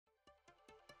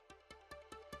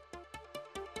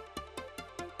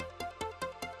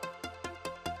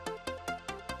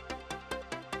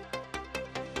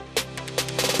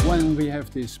When we have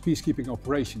these peacekeeping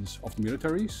operations of the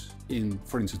militaries in,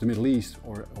 for instance, the Middle East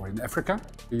or in Africa,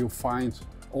 you find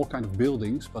all kinds of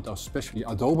buildings, but especially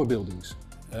adobe buildings.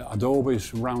 Adobe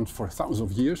is around for thousands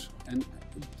of years, and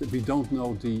we don't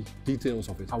know the details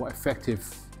of it, how effective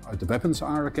the weapons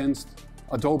are against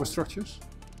adobe structures,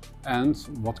 and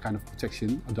what kind of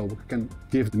protection adobe can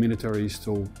give the militaries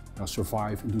to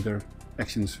survive and do their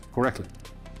actions correctly.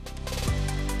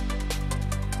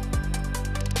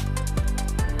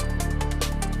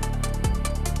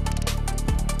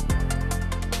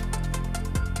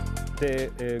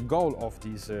 The goal of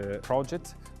this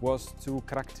project was to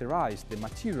characterize the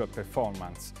material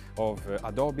performance of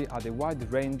adobe at a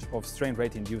wide range of strain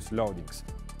rate-induced loadings.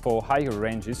 For higher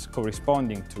ranges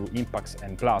corresponding to impacts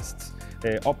and blasts,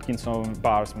 Hopkinson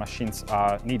bars machines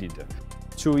are needed.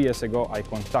 2 years ago I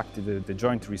contacted the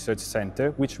Joint Research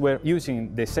Center, which were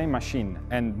using the same machine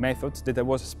and methods that I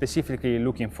was specifically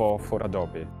looking for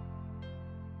adobe.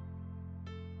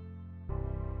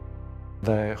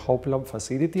 The HopLab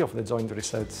facility of the Joint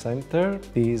Research Center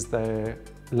is the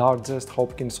largest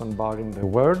Hopkinson bar in the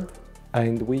world,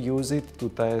 and we use it to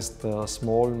test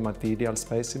small material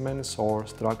specimens or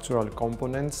structural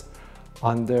components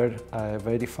under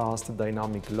very fast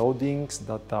dynamic loadings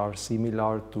that are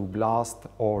similar to blast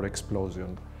or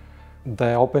explosion.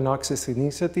 The Open Access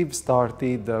Initiative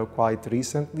started quite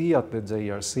recently at the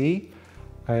JRC.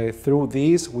 Through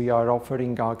this, we are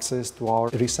offering access to our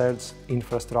research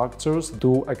infrastructures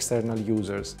to external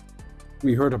users.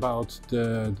 We heard about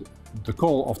the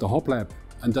call of the HopLab,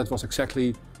 and that was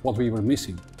exactly what we were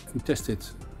missing. We tested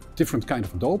different kinds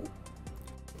of adobe.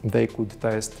 They could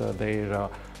test their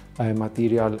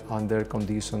material under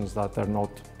conditions that are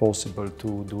not possible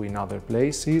to do in other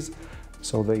places,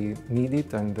 so they need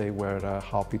it and they were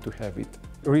happy to have it.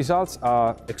 Results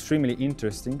are extremely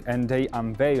interesting, and they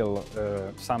unveil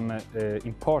some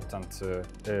important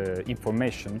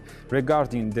information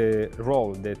regarding the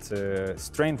role that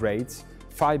strain rates,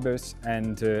 fibers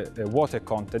and water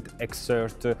content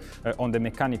exert on the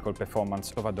mechanical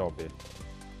performance of adobe.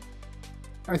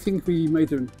 I think we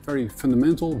made a very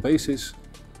fundamental basis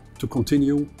to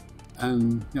continue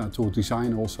and to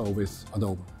design also with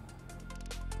adobe.